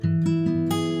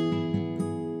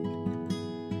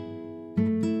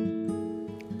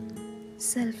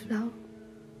self-love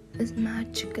is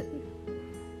magical.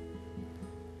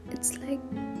 It's like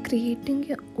creating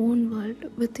your own world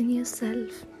within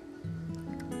yourself,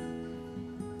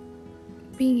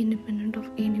 being independent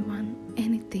of anyone,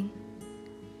 anything.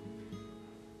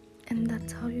 And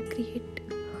that's how you create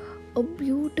a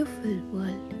beautiful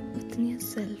world within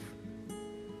yourself.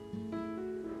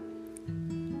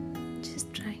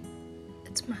 Just try.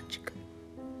 It's magical.